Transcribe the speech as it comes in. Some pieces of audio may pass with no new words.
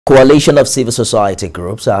Coalition of civil society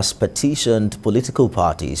groups has petitioned political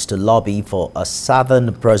parties to lobby for a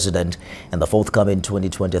Southern president in the forthcoming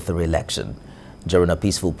 2023 election. During a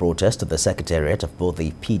peaceful protest at the secretariat of both the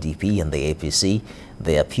PDP and the APC,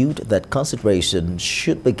 they appealed that consideration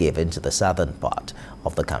should be given to the southern part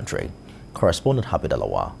of the country. Correspondent Habib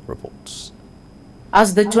Alawa reports.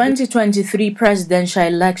 As the 2023 presidential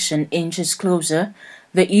election inches closer,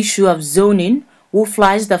 the issue of zoning, who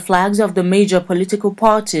flies the flags of the major political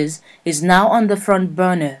parties, is now on the front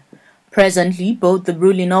burner. Presently, both the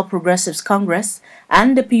ruling All Progressives Congress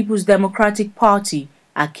and the People's Democratic Party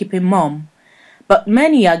are keeping mum. But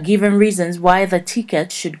many are given reasons why the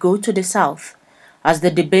ticket should go to the South. As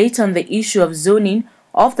the debate on the issue of zoning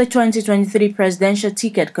of the 2023 presidential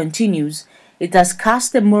ticket continues, it has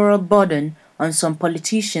cast a moral burden on some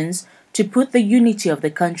politicians to put the unity of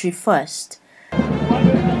the country first.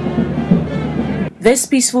 This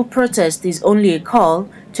peaceful protest is only a call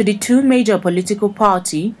to the two major political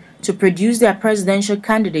parties to produce their presidential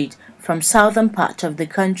candidate from southern part of the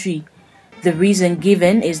country. The reason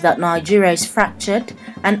given is that Nigeria is fractured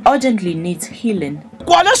and urgently needs healing.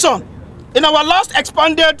 Coalition, in our last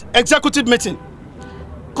expanded executive meeting,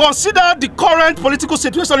 considered the current political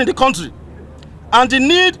situation in the country and the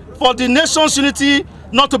need for the nation's unity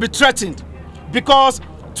not to be threatened, because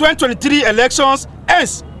 2023 elections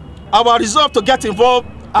ends our resolve to get involved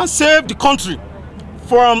and save the country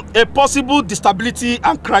from a possible instability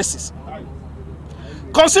and crisis.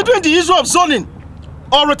 Considering the issue of zoning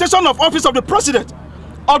or rotation of office of the President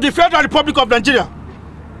of the Federal Republic of Nigeria,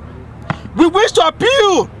 we wish to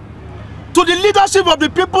appeal to the leadership of the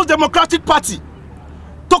People's Democratic Party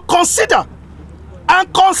to consider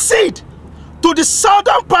and concede to the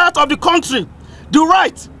southern part of the country the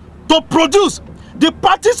right to produce the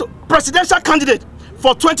party's presidential candidate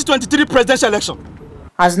for 2023 presidential election.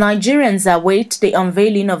 As Nigerians await the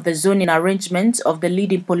unveiling of the zoning arrangements of the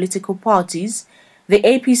leading political parties, the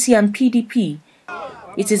APC and PDP,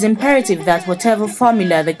 it is imperative that whatever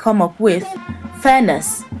formula they come up with,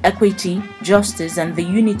 fairness, equity, justice, and the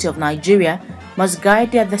unity of Nigeria must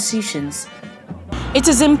guide their decisions. It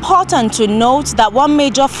is important to note that one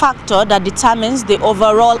major factor that determines the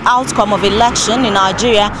overall outcome of election in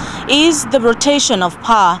Nigeria is the rotation of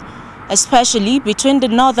power, especially between the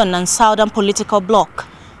northern and southern political bloc.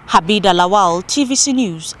 Habib Alawal, TVC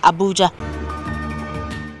News, Abuja.